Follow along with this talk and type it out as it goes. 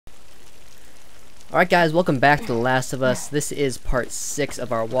Alright guys, welcome back to The Last of Us. This is part 6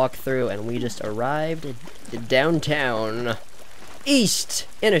 of our walkthrough, and we just arrived at downtown. East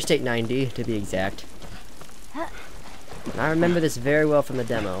Interstate 90, to be exact. And I remember this very well from the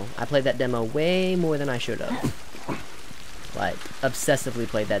demo. I played that demo way more than I should have. Like, obsessively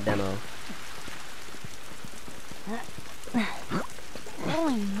played that demo.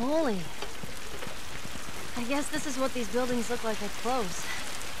 Holy moly. I guess this is what these buildings look like at close.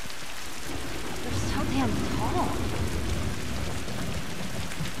 They're so damn tall.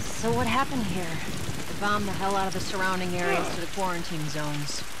 So what happened here? They bombed the hell out of the surrounding areas to the quarantine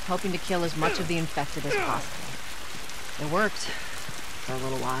zones, hoping to kill as much of the infected as possible. It worked. For a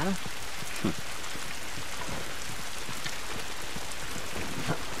little while.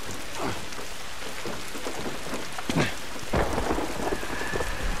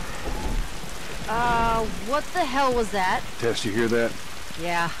 What the hell was that? Tess, you hear that?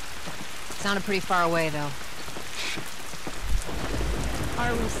 Yeah. Sounded pretty far away, though.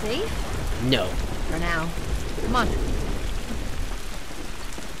 Are we safe? No. For now. Come on.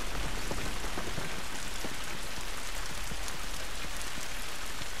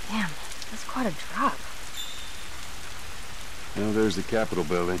 Damn, that's quite a drop. Now there's the Capitol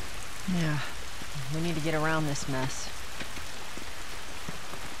building. Yeah. We need to get around this mess.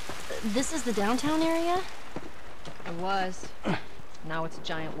 This is the downtown area? It was. Now it's a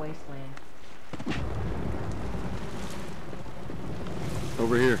giant wasteland.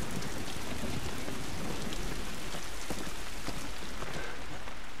 Over here.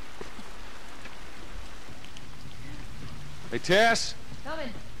 Hey, Tess! Coming.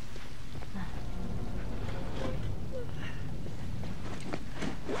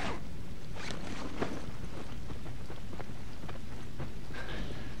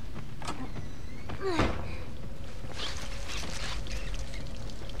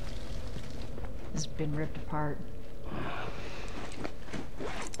 This has been ripped apart.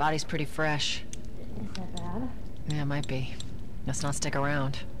 Body's pretty fresh. Is that bad? Yeah, it might be. Let's not stick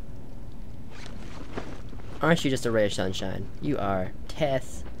around. Aren't you just a ray of sunshine? You are.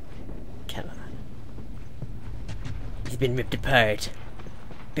 Tess. Come on. It's been ripped apart.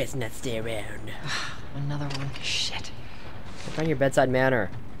 Best not stay around. Another one. Shit. Look on your bedside manner.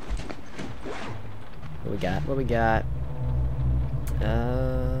 What we got? What we got?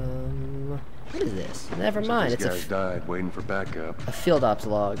 What is this? Never mind. It's This guy died waiting for backup. a field ops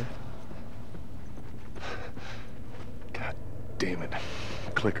log. God damn it.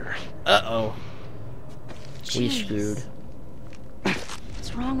 Clicker. Uh-oh. We Jeez. screwed.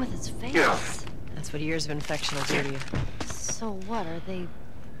 What's wrong with its face? Yeah. That's what years of infection will do to you. So what, are they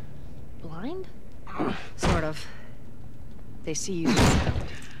blind? Sort of. They see you.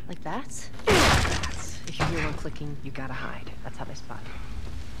 Like bats? If you hear one clicking, you gotta hide. That's how they spot you.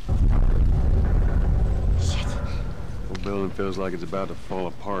 Shit. Whole building feels like it's about to fall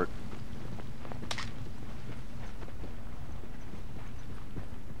apart.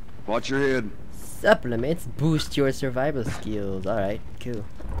 Watch your head. Supplements boost your survival skills. Alright, cool.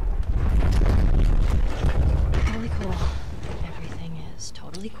 Totally cool. Everything is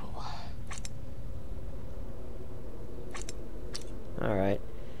totally cool. Alright.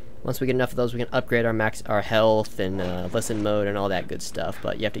 Once we get enough of those, we can upgrade our health and listen mode and all that good stuff.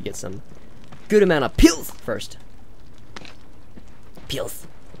 But you have to get some good amount of pills first. Pills.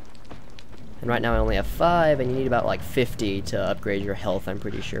 And right now I only have 5, and you need about like 50 to upgrade your health, I'm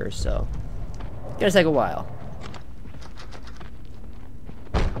pretty sure, so gonna take a while.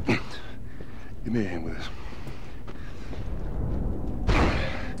 Give me a hand with this.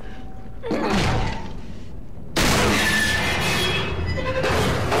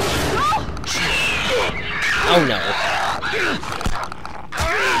 Oh no.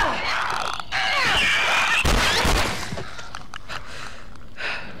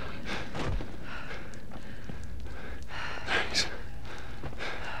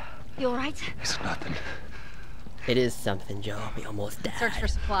 You alright? It's nothing. It is something, Joe. We almost died. Search for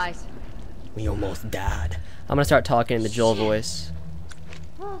supplies. We almost died. I'm gonna start talking in the Joel voice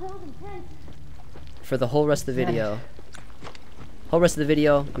Oh, that was intense. for the whole rest of the video. Whole rest of the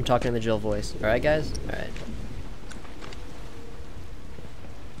video, I'm talking in the Joel voice. Alright, guys? Alright.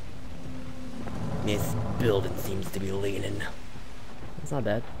 This building seems to be leaning. That's not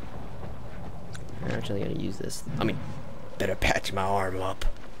bad. I'm actually gonna use this. I mean, better patch my arm up.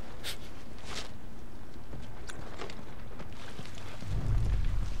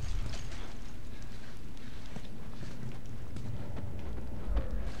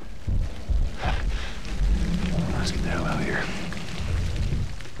 Let's get the hell out of here.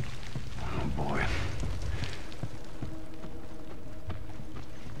 Oh boy.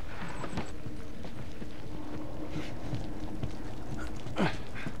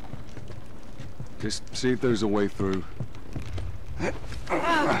 Just see if there's a way through.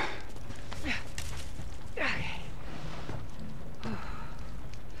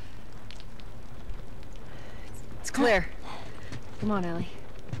 It's clear. Come on, Ellie.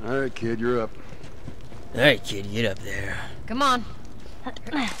 All right, kid, you're up. Alright, kid, get up there. Come on.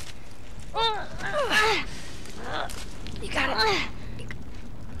 You got it.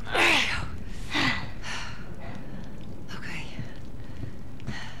 Okay.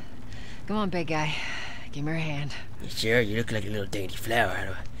 Come on, big guy. Give me your hand. Sure, you look like a little dainty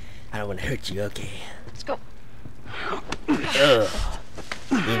flower. I don't want to hurt you, okay? Let's go. Ugh.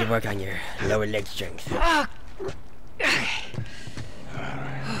 You need to work on your lower leg strength. Okay.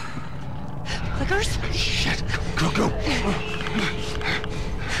 Clickers? Shit, go.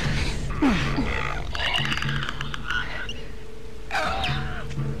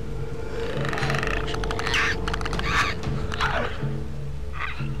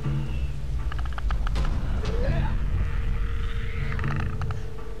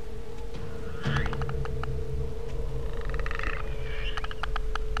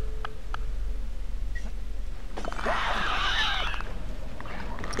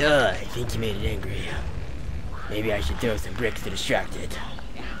 I think you made it angry. Maybe I should throw some bricks to distract it.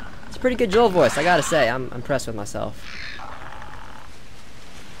 It's a pretty good Joel voice, I gotta say. I'm impressed with myself.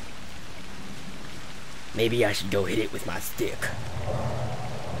 Maybe I should go hit it with my stick.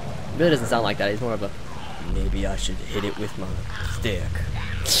 It really doesn't sound like that. He's more of a, maybe I should hit it with my stick.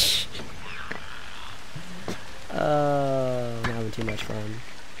 I'm having too much fun.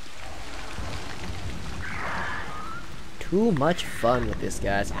 Too much fun with this,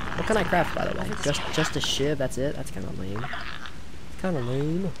 guys. What can I craft, by the way? Just a shiv, that's it? That's kind of lame. Kind of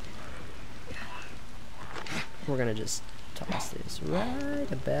lame. We're gonna just toss this right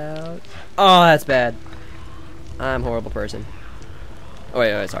about... Oh, that's bad. I'm a horrible person. Oh,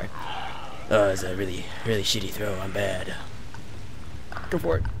 wait, sorry. Oh, it's a really, really shitty throw. I'm bad. Go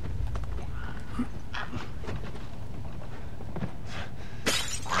for it.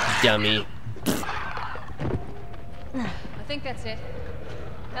 Dummy. I think that's it.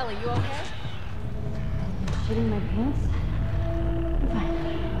 Ellie, you okay? Shitting my pants?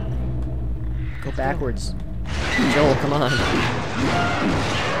 Go backwards. Joel, come on.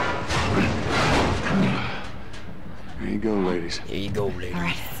 There you go, ladies. Here you go, ladies. All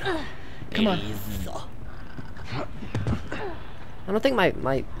right. Come on. I don't think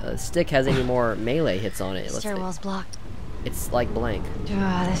my stick has any more melee hits on it. Let's see. Stairwell's blocked. It's like blank.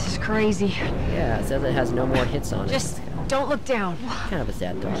 This is crazy. Yeah, it says it has no more hits on it. Just don't look down. Kind of a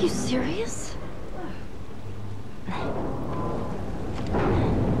sad Are thought. you serious?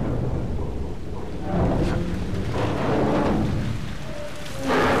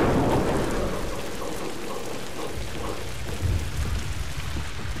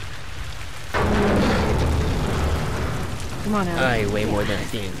 Come on, Ellie. I weigh more than I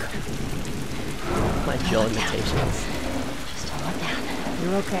think. My Joel imitations. Just don't look down.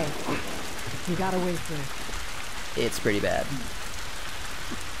 You're okay. You got a way through. It's pretty bad.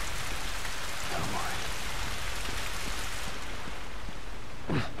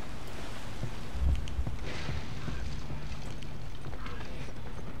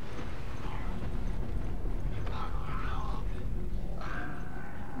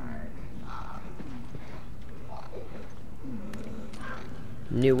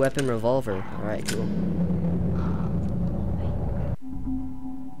 New weapon, revolver. Alright, cool.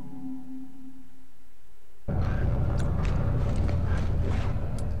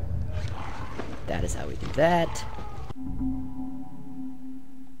 That is how we do that.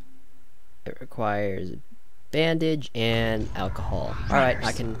 It requires bandage and alcohol. Alright,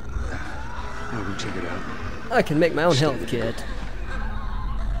 I can Check it out. I can make my own health kit.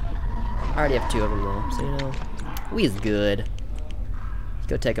 I already have 2 of them though, so you know, we is good. Let's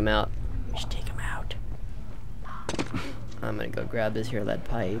go take them out. We should take them out. I'm gonna go grab this here lead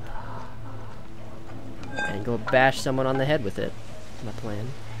pipe and go bash someone on the head with it. My plan.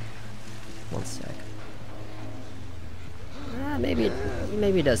 1 sec. Maybe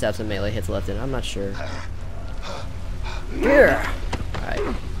it does have some melee hits left in it. I'm not sure. Here. All right.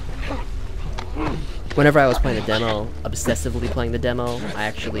 Whenever I was playing the demo, obsessively playing the demo, I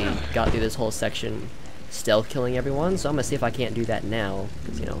actually got through this whole section stealth killing everyone, so I'm gonna see if I can't do that now,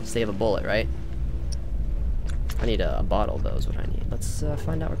 because, you know, save a bullet, right? I need a bottle, though, is what I need. Let's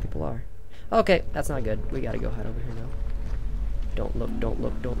find out where people are. Okay, that's not good. We gotta go hide over here now. Don't look, don't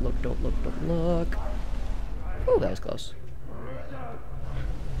look, don't look, don't look, don't look. Oh, that was close.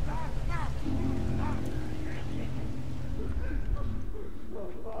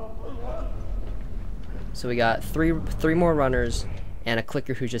 So we got three more runners and a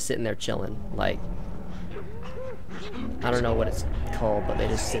clicker who's just sitting there chilling. Like, I don't know what it's called, but they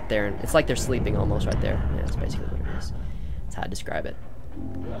just sit there and it's like they're sleeping almost right there. Yeah, that's basically what it is. That's how I describe it.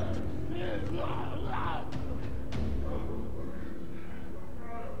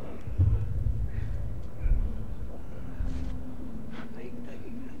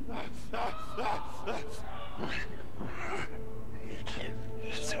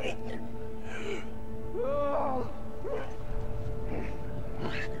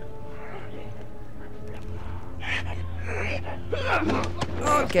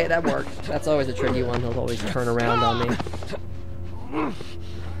 Okay, that worked. That's always a tricky one. He'll always turn around on me.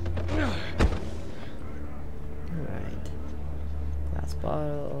 Alright. Last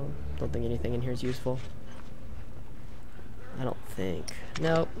bottle. Don't think anything in here is useful. I don't think.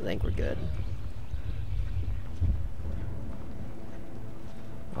 Nope, I think we're good.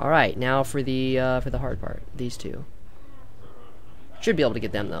 Alright, now for the hard part. These two. Should be able to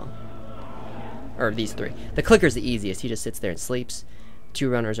get them though. Or these three. The clicker's the easiest. He just sits there and sleeps. Two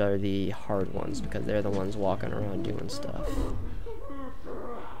runners are the hard ones because they're the ones walking around doing stuff.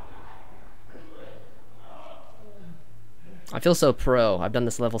 I feel so pro. I've done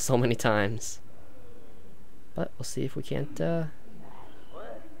this level so many times. But we'll see if we can't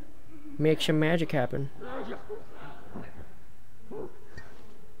make some magic happen.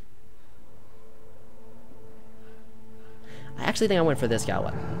 I actually think I went for this guy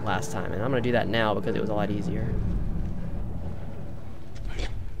last time, and I'm going to do that now because it was a lot easier.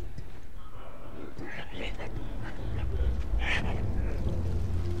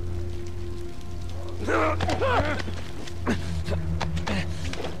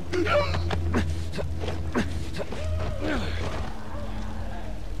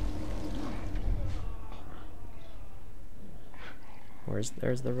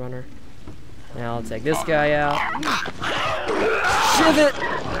 There's the runner. Now I'll take this guy out. Shiv it!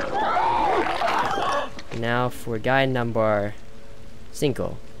 Now for guy number 5,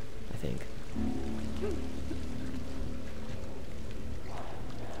 I think.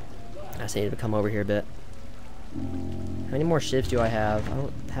 I just need to come over here a bit. How many more shivs do I have? I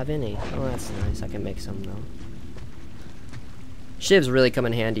don't have any. Oh, that's nice. I can make some though. Shivs really come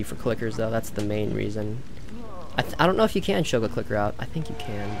in handy for clickers though. That's the main reason. I don't know if you can choke a clicker out. I think you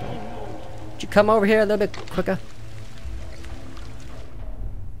can, but... Would you come over here a little bit quicker?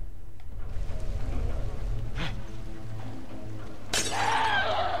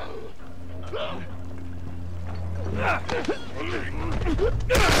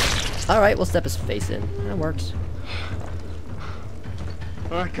 Alright, we'll step his face in. That works.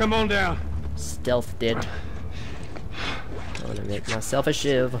 Alright, come on down. Stealth did. I'm gonna make myself a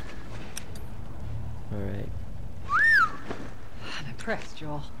shiv. Alright. I'm impressed,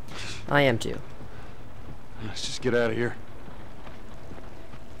 Joel. I am too. Let's just get out of here.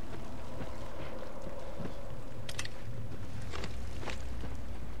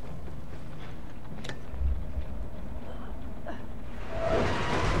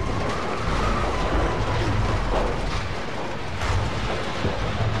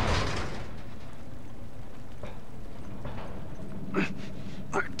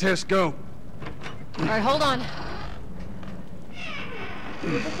 All right, Tess, go. All right, hold on.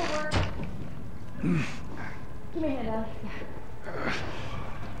 Give me a hand, Alex.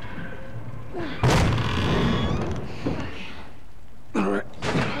 All right.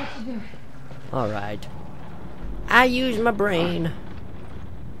 Alright. I use my brain.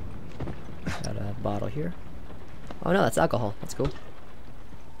 Got a bottle here. Oh no, that's alcohol. That's cool.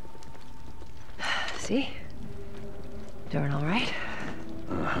 See? Doing all right?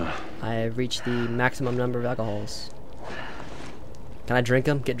 I have reached the maximum number of alcohols. Can I drink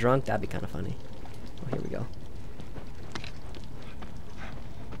them? Get drunk? That'd be kind of funny. Oh, here we go.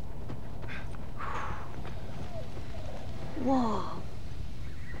 Whoa.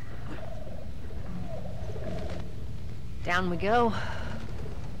 Down we go.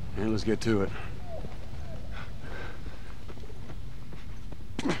 Yeah, let's get to it.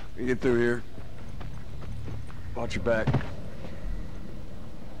 You get through here. Watch your back.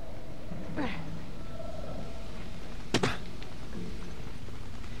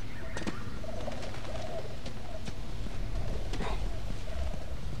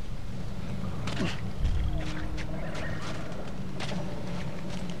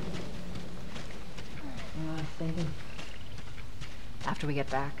 Thinking. After we get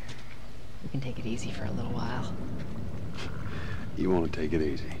back, we can take it easy for a little while. You want to take it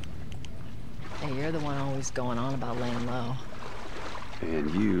easy. Hey, you're the one always going on about laying low.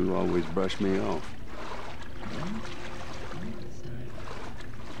 And you always brush me off.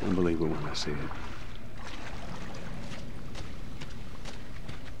 I believe it when I see it.